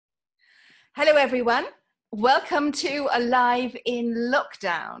Hello everyone, welcome to Alive in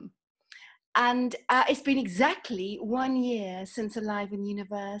Lockdown. And it's been exactly 1 year since Alive in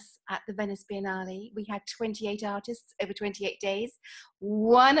Universe at the Venice Biennale. We had 28 artists over 28 days.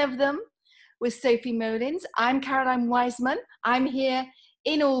 One of them was Sophie Molins. I'm Caroline Wiseman. I'm here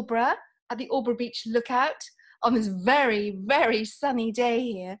in Aldeburgh at the Aldeburgh Beach Lookout on this very, very sunny day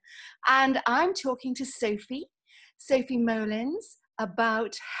here. And I'm talking to Sophie Molins,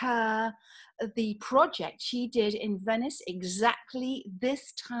 about the project she did in Venice exactly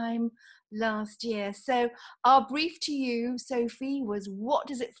this time last year. So our brief to you, Sophie, was what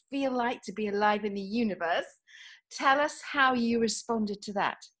does it feel like to be alive in the universe? Tell us how you responded to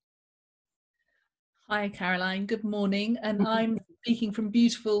that. Hi Caroline, good morning, and I'm speaking from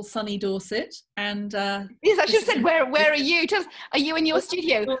beautiful sunny Dorset. And yes, I should have said, where are you? Are you in your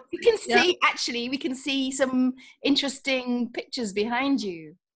studio? We can see, actually, we can see some interesting pictures behind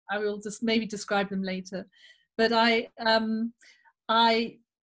you. I will just maybe describe them later. But I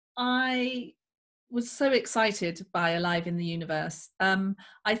was so excited by Alive in the Universe.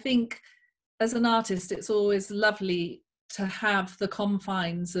 I think as an artist, it's always lovely to have the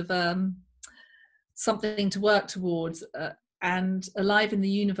confines of something to work towards, and Alive in the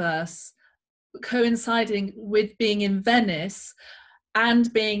Universe coinciding with being in Venice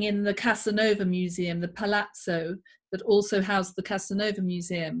and being in the Casanova Museum, the Palazzo that also housed the Casanova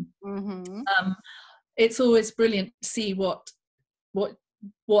Museum. Mm-hmm. It's always brilliant to see what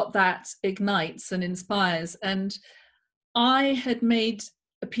that ignites and inspires. And I had made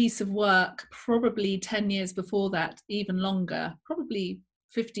a piece of work probably 10 years before that, even longer, probably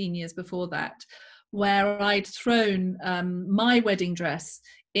 15 years before that, where I'd thrown my wedding dress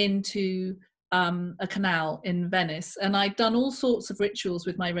into a canal in Venice. And I'd done all sorts of rituals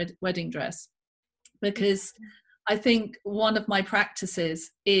with my wedding dress, because I think one of my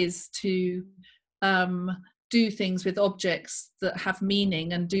practices is to do things with objects that have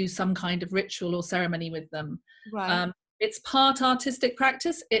meaning and do some kind of ritual or ceremony with them. Right. It's part artistic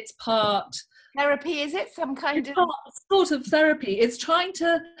practice, it's part therapy, is it? Some kind of sort of therapy. It's trying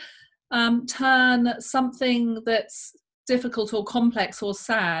to turn something that's difficult or complex or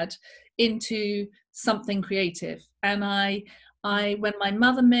sad into something creative. And I when my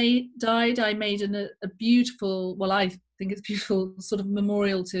mother died, I made a beautiful, well, I think it's beautiful, sort of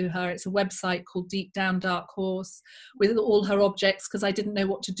memorial to her. It's a website called Deep Down Dark Horse with all her objects, because I didn't know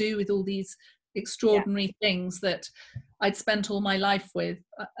what to do with all these extraordinary things that I'd spent all my life with.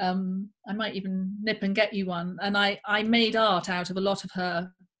 I might even nip and get you one. And I made art out of a lot of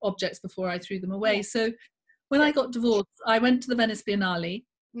her objects before I threw them away. So when I got divorced, I went to the Venice Biennale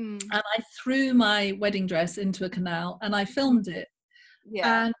and I threw my wedding dress into a canal and I filmed it.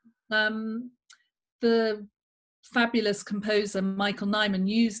 And the fabulous composer Michael Nyman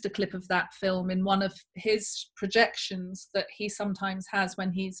used a clip of that film in one of his projections that he sometimes has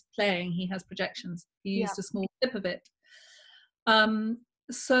when he's playing. He has projections. He used a small clip of it.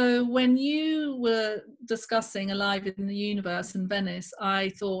 So when you were discussing Alive in the Universe in Venice, I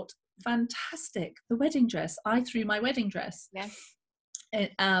thought, fantastic, the wedding dress. I threw my wedding dress.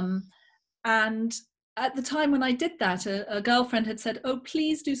 And at the time when I did that, a girlfriend had said, oh,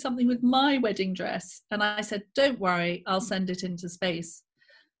 please do something with my wedding dress. And I said, don't worry, I'll send it into space.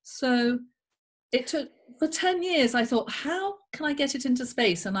 So it took, for 10 years, I thought, how can I get it into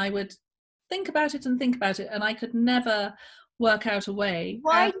space? And I would think about it, and I could never work out a way.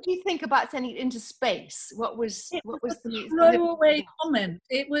 Why did you think about sending it into space? What was the throwaway comment?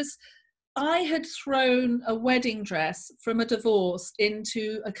 It was, I had thrown a wedding dress from a divorce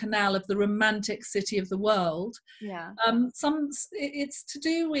into a canal of the romantic city of the world. It's to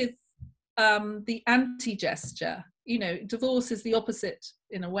do with the anti-gesture. You know, divorce is the opposite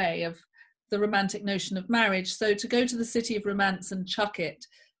in a way of the romantic notion of marriage. So to go to the city of romance and chuck it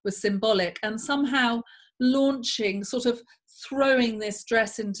was symbolic, and somehow launching, sort of throwing this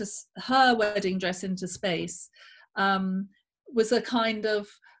dress into her wedding dress into space was a kind of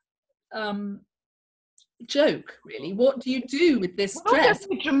joke, really. What do you do with this dress?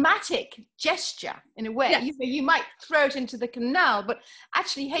 A dramatic gesture in a way. Yes. You might throw it into the canal, but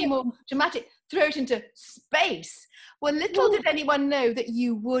actually, hey, more dramatic, throw it into space. Well, little did anyone know that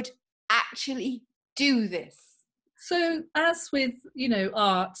you would actually do this. So as with,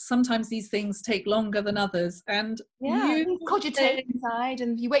 art, sometimes these things take longer than others, and you cogitate inside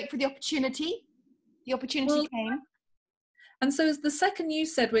and you wait for the opportunity. The opportunity came. And so the second you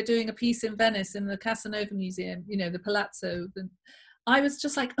said we're doing a piece in Venice in the Casanova Museum, the Palazzo, I was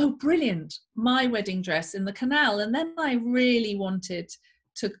just like, oh, brilliant, my wedding dress in the canal. And then I really wanted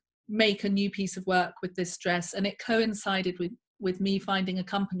to make a new piece of work with this dress, and it coincided with me finding a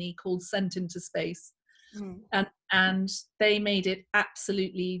company called Sent Into Space. Mm. And they made it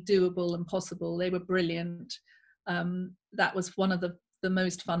absolutely doable and possible. They were brilliant. That was one of the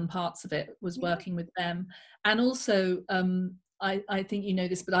most fun parts of it, was working with them. And also, I think you know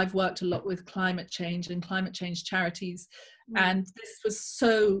this, but I've worked a lot with climate change and climate change charities, and this was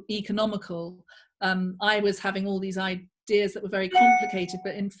so economical. I was having all these ideas that were very complicated,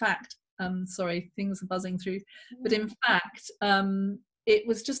 but in fact, sorry, things are buzzing through, but in fact, it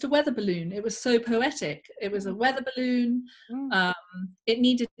was just a weather balloon. It was so poetic. It was a weather balloon. It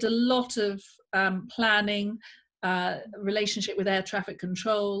needed a lot of planning, relationship with air traffic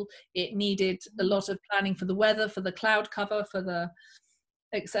control. It needed a lot of planning for the weather, for the cloud cover, for the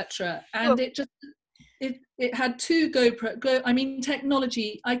etc. And it had two I mean,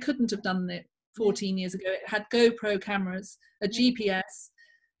 technology, I couldn't have done it 14 years ago. It had GoPro cameras, a GPS.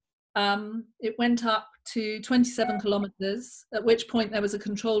 It went up to 27 kilometers, at which point there was a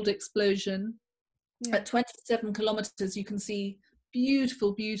controlled explosion. At 27 kilometers, you can see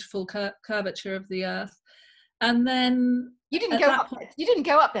beautiful, beautiful curvature of the Earth. And then you didn't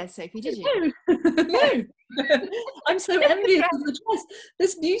go up there, Sophie, did you? No. I'm so envious of the dress.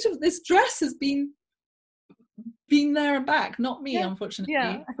 This dress has been there and back, not me, unfortunately.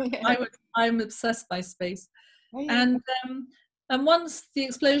 I'm obsessed by space. And once the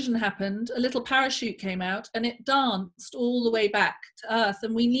explosion happened, a little parachute came out and it danced all the way back to Earth.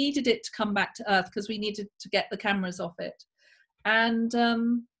 And we needed it to come back to Earth because we needed to get the cameras off it. And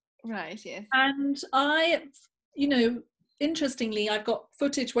and I, you know, interestingly, I've got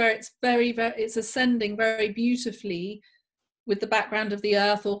footage where it's it's ascending very beautifully with the background of the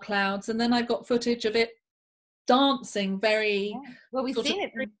Earth or clouds. And then I've got footage of it dancing very we've seen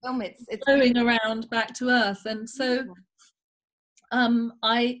it in the film. It's going around back to Earth. And so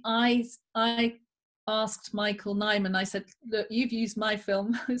I asked Michael Nyman, I said, look, you've used my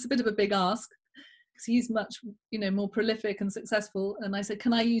film. It's a bit of a big ask because he's much, you know, more prolific and successful. And I said,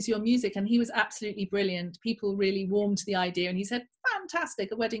 can I use your music? And he was absolutely brilliant. People really warmed to the idea. And he said,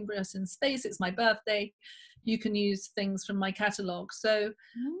 fantastic, a wedding dress in space. It's my birthday. You can use things from my catalogue. So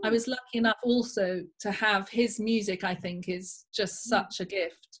I was lucky enough also to have his music, I think, is just such a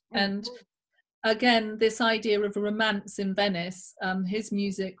gift. And again, this idea of a romance in Venice, his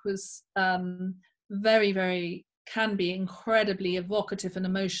music was very, very, can be incredibly evocative and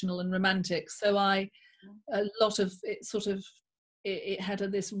emotional and romantic. So a lot of it sort of, it had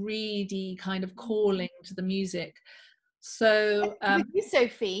this reedy kind of calling to the music. So with you,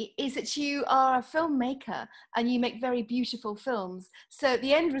 Sophie, is that you are a filmmaker and you make very beautiful films. So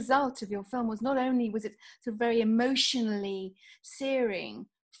the end result of your film was not only was it sort of very emotionally searing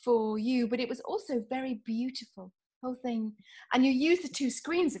for you, but it was also very beautiful, whole thing. And you used the two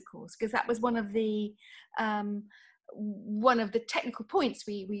screens, of course, because that was one of the technical points.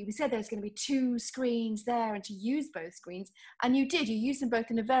 We said there's going to be two screens there and to use both screens, and you used them both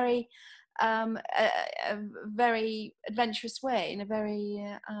in a very a very adventurous way, in a very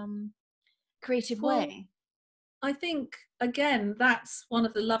creative way. I think, again, that's one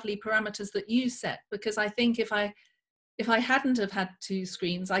of the lovely parameters that you set, because I think if I hadn't have had two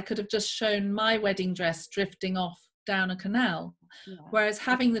screens, I could have just shown my wedding dress drifting off down a canal. Whereas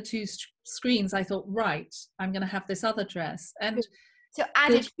having the two screens, I thought, right, I'm going to have this other dress. And so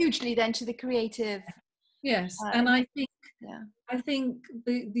added hugely then to the creative. Yes, and I think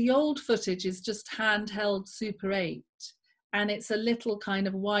the old footage is just handheld Super 8, and it's a little kind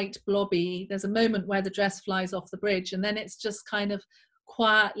of white blobby. There's a moment where the dress flies off the bridge, and then it's just kind of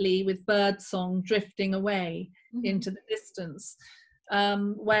quietly with birdsong drifting away into the distance.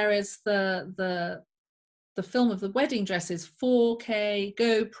 Whereas the film of the wedding dress is 4K,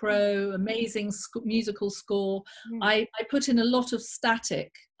 GoPro, amazing musical score. I put in a lot of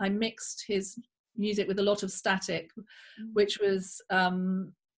static. I mixed his music with a lot of static, which was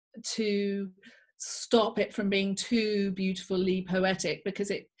to stop it from being too beautifully poetic,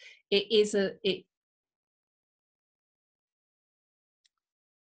 because it is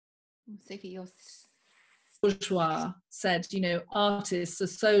Sophie, Bourgeois said, you know, artists are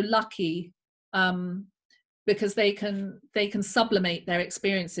so lucky because they can sublimate their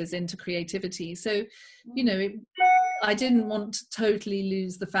experiences into creativity. So, you know, I didn't want to totally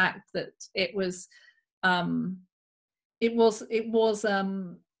lose the fact that it was a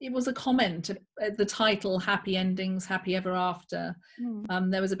comment at the title, Happy Endings, Happy Ever After.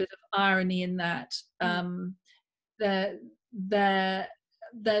 There was a bit of irony in that.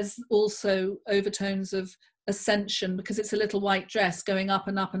 There's also overtones of ascension, because it's a little white dress going up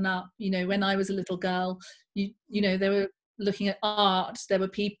and up and up. You know, when I was a little girl, you know, there were looking at art, there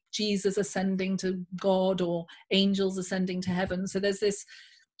were Jesus ascending to God or angels ascending to heaven. So there's this,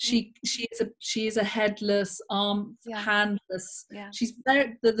 she is a headless, handless. Yeah. She's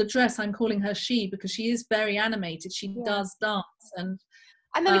very, the dress, I'm calling her she, because she is very animated. She does dance. And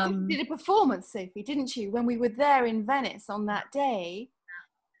then you did a performance, Sophie, didn't you, when we were there in Venice on that day,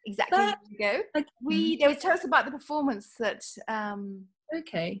 exactly a year ago. Tell us about the performance that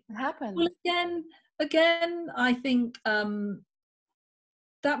happened. Well, again, I think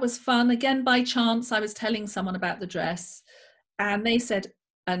that was fun. Again, by chance, I was telling someone about the dress, and they said,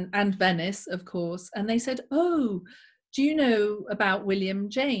 and Venice, of course, and they said, "Oh, do you know about William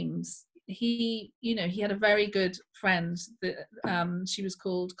James? He had a very good friend that she was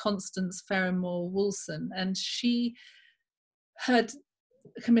called Constance Ferrymore Woolson, and she had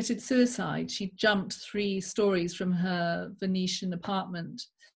committed suicide. She jumped 3 stories from her Venetian apartment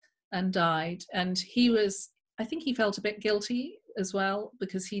and died. And I think he felt a bit guilty as well,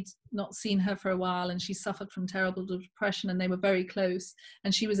 because he'd not seen her for a while, and she suffered from terrible depression, and they were very close,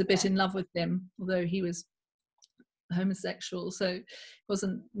 and she was a bit in love with him, although he was homosexual, so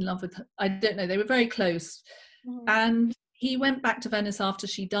wasn't in love with her. I don't know, they were very close. And he went back to Venice after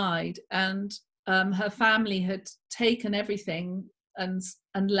she died, and her family had taken everything and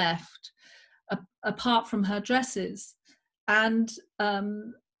left, apart from her dresses. And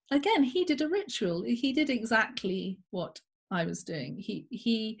again, he did a ritual. He did exactly what I was doing.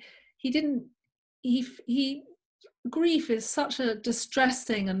 Grief is such a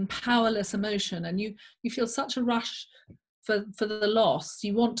distressing and powerless emotion, and you feel such a rush for the loss.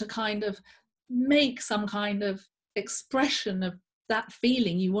 You want to kind of make some kind of expression of that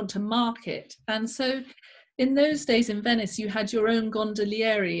feeling. You want to mark it. And so in those days in Venice, you had your own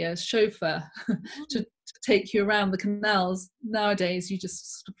gondolieri, a chauffeur, to take you around the canals. Nowadays, you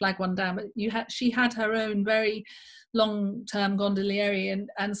just flag one down. But she had her own very long-term gondolieri,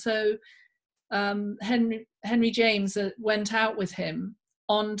 and so Henry James went out with him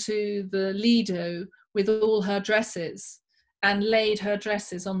onto the Lido with all her dresses and laid her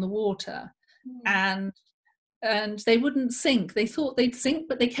dresses on the water, and they wouldn't sink. They thought they'd sink,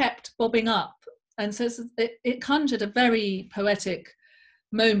 but they kept bobbing up. And so it conjured a very poetic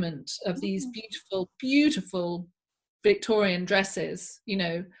moment of these beautiful, beautiful Victorian dresses,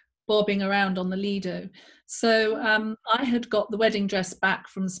 bobbing around on the Lido. So I had got the wedding dress back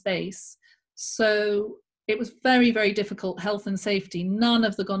from space. So it was very, very difficult, health and safety. None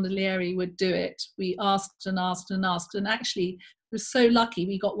of the gondolieri would do it. We asked and asked and asked. And actually, we were so lucky.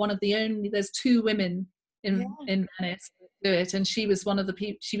 We got there's 2 women in Venice do it, and she was one of the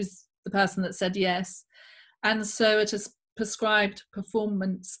people. She was the person that said yes. And so at a prescribed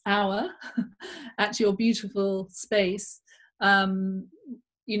performance hour at your beautiful space,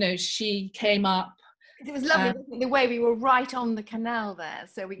 she came up. It was lovely, the way we were right on the canal there,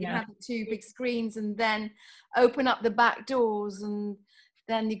 so we could have the 2 big screens and then open up the back doors, and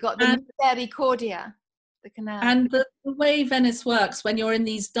then you got the Misericordia, the canal. And the way Venice works, when you're in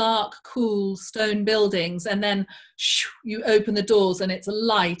these dark, cool stone buildings, and then you open the doors and it's a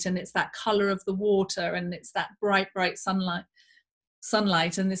light, and it's that colour of the water, and it's that bright sunlight,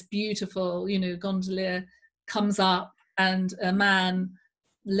 and this beautiful, gondolier comes up, and a man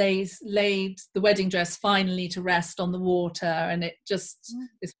laid the wedding dress finally to rest on the water, and it just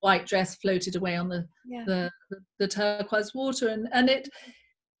this white dress floated away on the turquoise water, and it.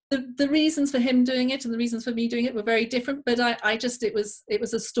 The reasons for him doing it and the reasons for me doing it were very different, but it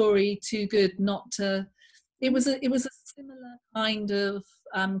was a story too good not to. It was a similar kind of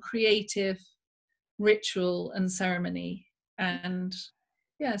creative ritual and ceremony, and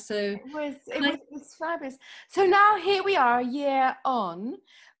so it was fabulous. So now here we are, a year on.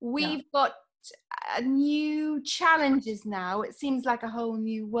 We've got new challenges now. It seems like a whole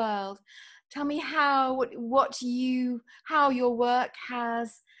new world. Tell me how your work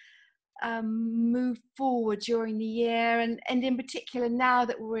has moved forward during the year, and in particular now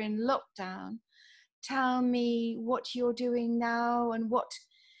that we're in lockdown. Tell me what you're doing now, and what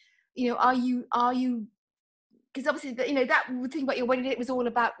are you because obviously that thing about your wedding, it was all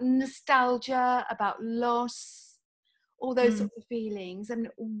about nostalgia, about loss, all those sorts of feelings. And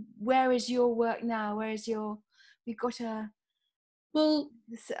where is your work now? We've got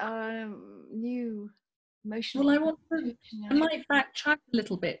this new emotional. Well, I might backtrack a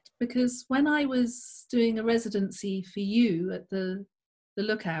little bit, because when I was doing a residency for you at the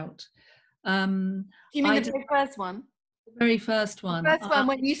Lookout, you mean the very first one? The very first one. The first one,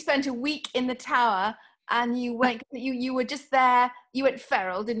 when you spent a week in the tower, and you went, you were just there. You went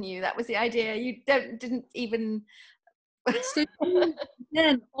feral, didn't you? That was the idea. You didn't even. So you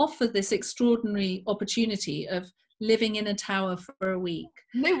then offer this extraordinary opportunity of living in a tower for a week.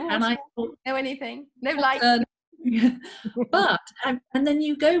 No water, and I thought, no anything, no light. And then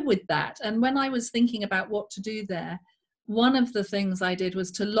you go with that. And when I was thinking about what to do there, one of the things I did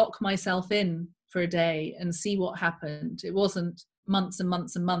was to lock myself in for a day and see what happened. It wasn't months and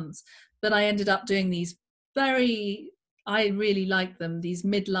months and months, but I ended up doing these I really like them, these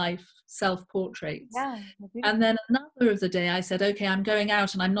midlife self-portraits. Yeah, and then another of the day I said, okay, I'm going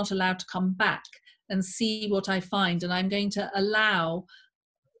out and I'm not allowed to come back and see what I find, and I'm going to allow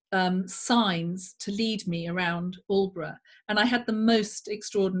signs to lead me around Aldborough. And I had the most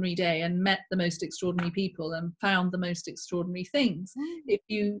extraordinary day and met the most extraordinary people and found the most extraordinary things. If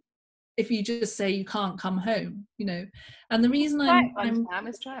you just say you can't come home, you know. And the reason I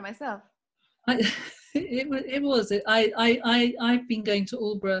must try it myself. I've been going to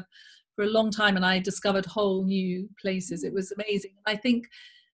Aldborough for a long time, and I discovered whole new places. It was amazing. I think,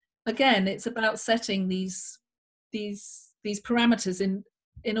 again, it's about setting these parameters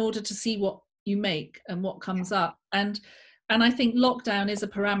in order to see what you make and what comes up. And I think lockdown is a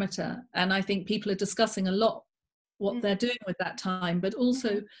parameter, and I think people are discussing a lot what they're doing with that time. But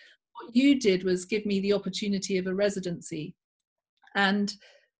also what you did was give me the opportunity of a residency. And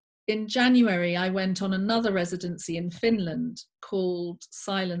in January, I went on another residency in Finland called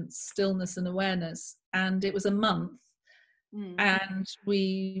Silence, Stillness and Awareness. And it was a month. And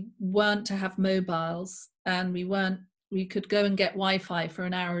we weren't to have mobiles, and we could go and get Wi-Fi for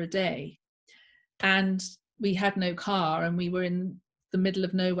an hour a day. And we had no car, and we were in the middle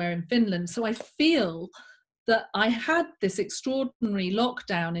of nowhere in Finland. So I feel that I had this extraordinary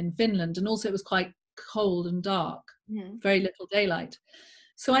lockdown in Finland, and also it was quite cold and dark, very little daylight.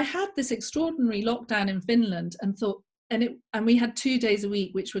 So I had this extraordinary lockdown in Finland and thought, and we had 2 days a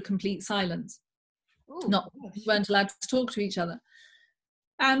week, which were complete silence. We weren't allowed to talk to each other.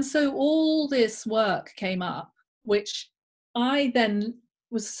 And so all this work came up, which I then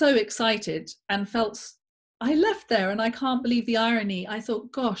was so excited and felt, I left there, and I can't believe the irony. I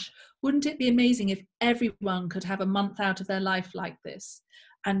thought, gosh, wouldn't it be amazing if everyone could have a month out of their life like this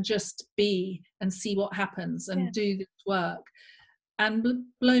and just be and see what happens and do this work? And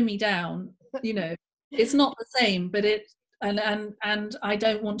blow me down, you know. It's not the same, but and I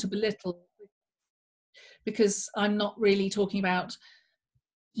don't want to belittle, because I'm not really talking about,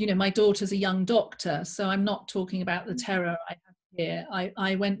 you know, my daughter's a young doctor, so I'm not talking about the terror I have here.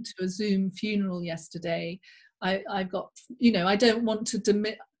 I went to a Zoom funeral yesterday. I've got, you know, I don't want to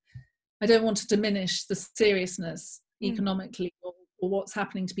diminish the seriousness economically or what's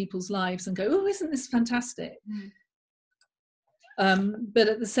happening to people's lives and go, oh, isn't this fantastic? But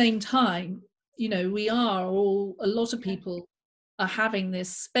at the same time, you know, a lot of people are having this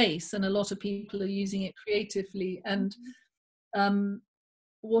space, and a lot of people are using it creatively. And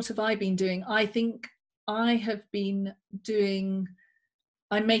what have I been doing? I think I have been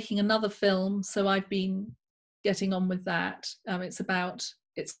I'm making another film, so I've been getting on with that.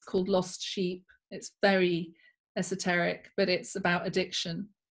 It's called Lost Sheep. It's very esoteric, but it's about addiction.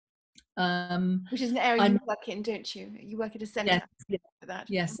 Which is an area you work in, don't you? You work at a centre for that.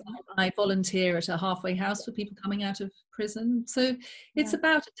 Yes, I volunteer at a halfway house for people coming out of prison. So it's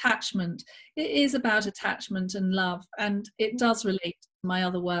about attachment. It is about attachment and love, and it does relate to my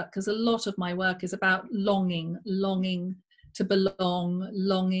other work, because a lot of my work is about longing to belong,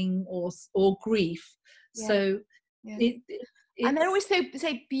 longing or grief. So and they're always so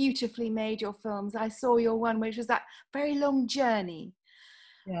beautifully made, your films. I saw your one, which was that very long journey.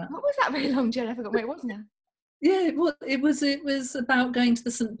 What was that very long journey? I forgot where it was now. It was about going to the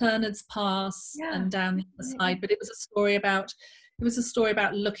St. Bernard's Pass and down the other side, but it was a story about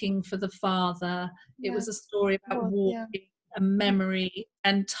looking for the father. It was a story about walking and memory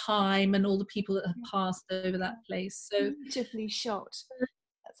and time and all the people that have passed over that place. So beautifully shot.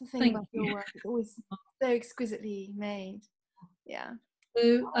 That's the thing about your work. It's always so exquisitely made.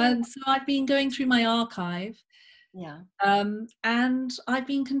 So I've been going through my archive. And I've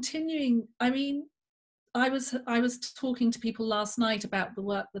been continuing. I mean, I was talking to people last night about the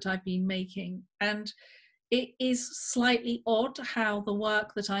work that I've been making, and it is slightly odd how the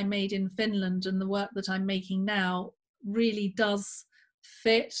work that I made in Finland and the work that I'm making now really does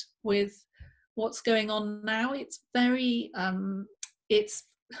fit with what's going on now. It's very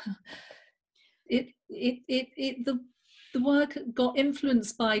the work got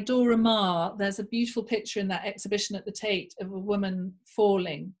influenced by Dora Maar. There's a beautiful picture in that exhibition at the Tate of a woman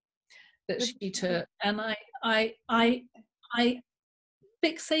falling that she took, and I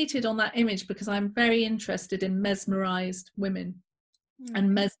fixated on that image because I'm very interested in mesmerized women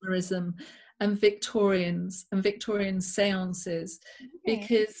and mesmerism and Victorian seances,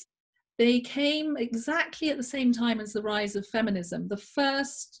 because they came exactly at the same time as the rise of feminism. The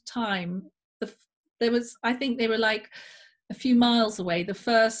first time, I think they were like a few miles away, the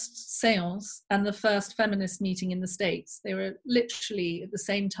first seance and the first feminist meeting in the States. They were literally at the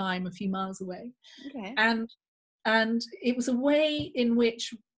same time, a few miles away. Okay. And it was a way in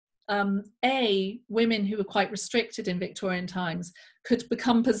which women who were quite restricted in Victorian times could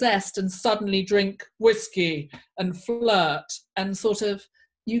become possessed and suddenly drink whiskey and flirt, and sort of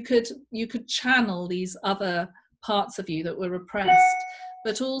you could channel these other parts of you that were repressed.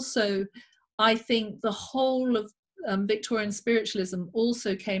 But also, I think the whole of Victorian spiritualism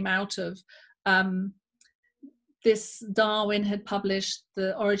also came out of this. Darwin had published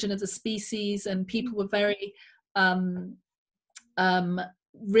The Origin of the Species, and people were very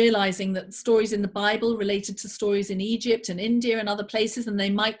realizing that stories in the Bible related to stories in Egypt and India and other places, and they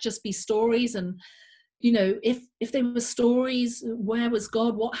might just be stories. And you know, if they were stories, where was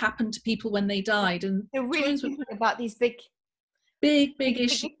God? What happened to people when they died? And they're really thinking about these big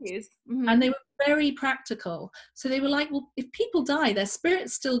issues. Mm-hmm. And they were very practical. So they were like, well, if people die, their spirit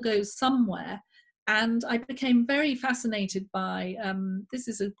still goes somewhere. And I became very fascinated by this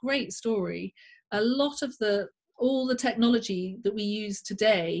is a great story. A lot of all the technology that we use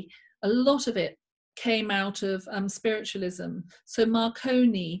today, a lot of it came out of spiritualism. So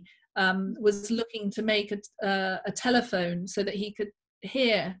Marconi was looking to make a telephone so that he could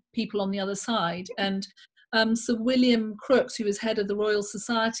hear people on the other side. And Sir William Crookes, who was head of the Royal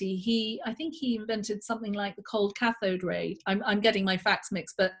Society, I think he invented something like the cold cathode ray. I'm getting my facts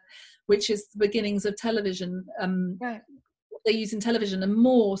mixed, but which is the beginnings of television. Right. They use in television, and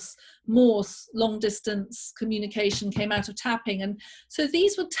Morse long distance communication came out of tapping. And so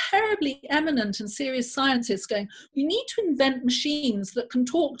these were terribly eminent and serious scientists going, we need to invent machines that can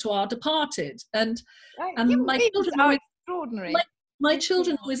talk to our departed. And right. my children are extraordinary. My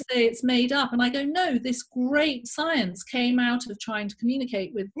children always say it's made up, and I go, no, this great science came out of trying to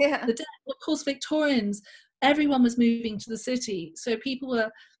communicate with the dead. Of course, Victorians, everyone was moving to the city, so people were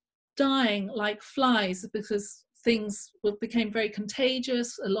dying like flies because things became very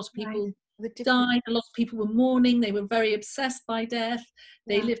contagious. A lot of people died. A lot of people were mourning. They were very obsessed by death.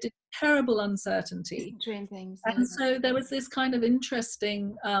 They lived in terrible uncertainty. And so there was this kind of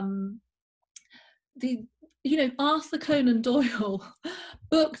interesting, Arthur Conan Doyle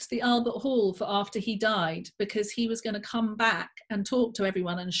booked the Albert Hall for after he died because he was going to come back and talk to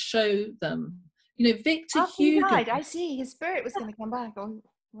everyone and show them. Victor after Hugo. He died, I see. His spirit was going to come back, or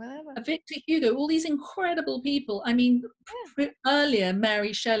whatever. Victor Hugo, all these incredible people. I mean, earlier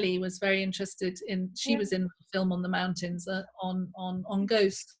Mary Shelley was very interested in. She was in the film On the Mountains on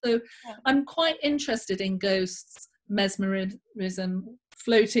ghosts. So I'm quite interested in ghosts, mesmerism,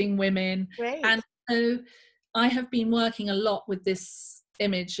 floating women, and so I have been working a lot with this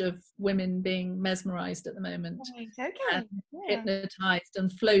image of women being mesmerized at the moment, and hypnotized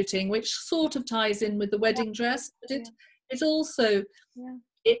and floating, which sort of ties in with the wedding dress, but it also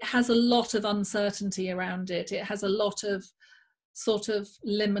it has a lot of uncertainty around it. It has a lot of sort of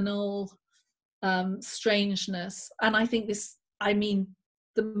liminal strangeness, and I think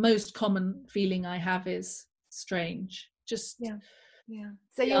the most common feeling I have is strange. Just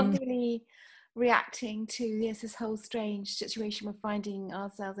So you're really reacting to this whole strange situation we're finding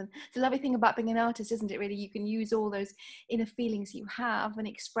ourselves in. It's a lovely thing about being an artist, isn't it, really? You can use all those inner feelings you have and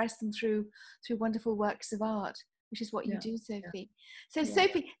express them through wonderful works of art, which is what you do, Sophie. So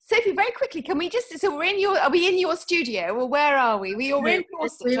Sophie, very quickly, can we are we in your studio, or where are we? We're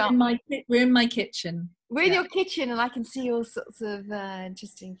in my kitchen. We're in your kitchen, and I can see all sorts of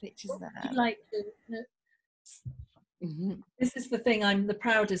interesting pictures there. This is the thing I'm the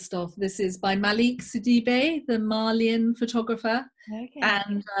proudest of. This is by Malik Sidibe, the Malian photographer.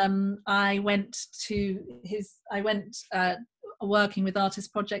 And I went working with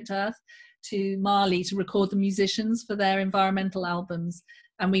Artist Project Earth to Mali to record the musicians for their environmental albums,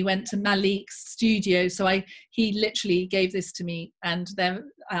 and we went to Malik's studio. So he literally gave this to me, and there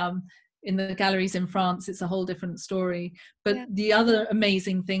in the galleries in France it's a whole different story. But the other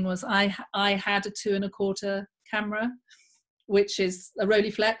amazing thing was I had a 2 1/4 camera, which is a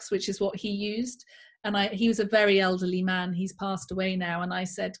Rolleiflex, which is what he used, and he was a very elderly man. He's passed away now, and I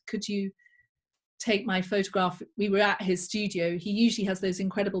said, could you take my photograph? We were at his studio. He usually has those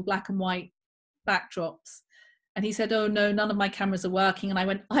incredible black and white backdrops, and he said, oh no, none of my cameras are working. And I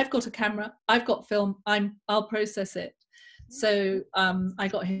went, I've got a camera, I've got film, I'll process it. So I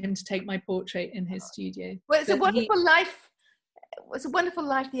got him to take my portrait in his studio. Well, it's a wonderful life. It's a wonderful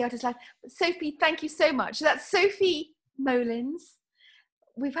life, the artist's life. Sophie, thank you so much. That's Sophie Molins.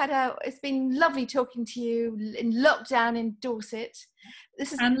 It's been lovely talking to you in lockdown in Dorset.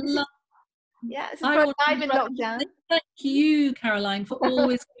 Yeah, this is I for want Live in to Lockdown. thank you, Caroline, for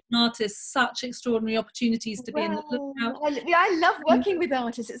always giving artists such extraordinary opportunities to be in the Well, Lookout. I love working with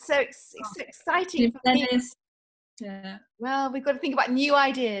artists. It's so exciting In for me. Venice. Yeah. Well, we've got to think about new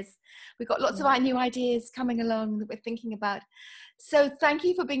ideas. We've got lots of Yeah. our new ideas coming along that we're thinking about. So thank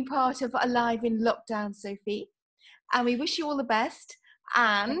you for being part of Alive in Lockdown, Sophie. And we wish you all the best.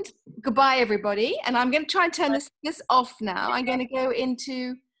 And goodbye, everybody. And I'm going to try and turn this off now. I'm going to go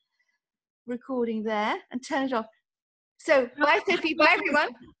into recording there and turn it off. So bye, Sophie. Bye, everyone.